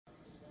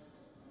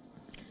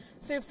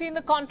So you've seen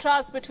the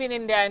contrast between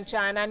India and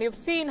China, and you've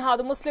seen how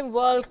the Muslim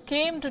world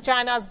came to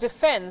China's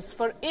defense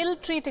for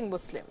ill-treating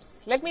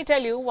Muslims. Let me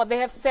tell you what they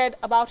have said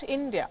about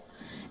India.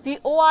 The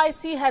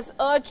OIC has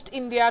urged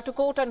India to,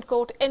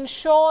 quote-unquote,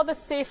 ensure the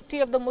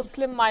safety of the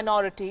Muslim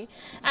minority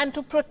and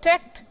to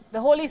protect the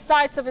holy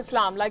sites of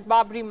Islam like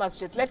Babri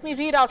Masjid. Let me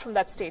read out from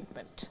that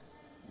statement.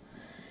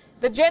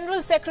 The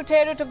General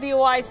Secretariat of the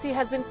OIC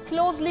has been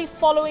closely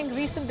following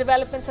recent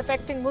developments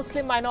affecting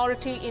Muslim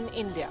minority in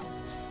India.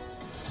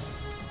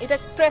 It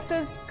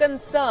expresses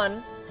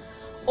concern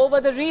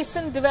over the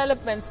recent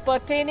developments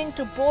pertaining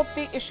to both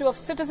the issue of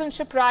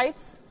citizenship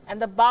rights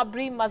and the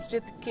Babri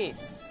Masjid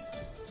case.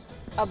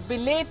 A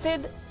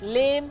belated,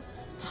 lame,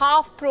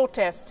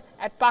 half-protest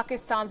at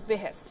Pakistan's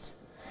behest.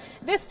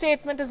 This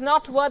statement is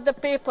not worth the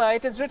paper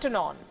it is written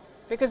on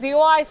because the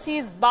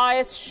OIC's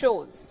bias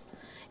shows.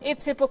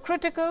 It's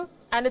hypocritical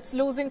and it's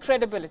losing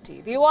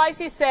credibility. The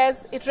OIC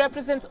says it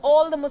represents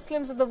all the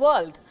Muslims of the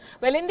world.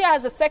 Well, India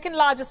has the second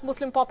largest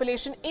Muslim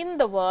population in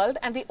the world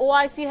and the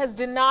OIC has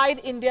denied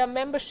India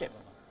membership.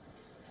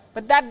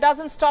 But that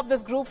doesn't stop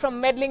this group from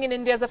meddling in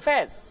India's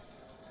affairs.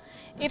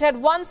 It had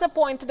once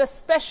appointed a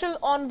special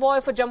envoy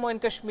for Jammu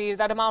and Kashmir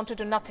that amounted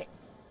to nothing.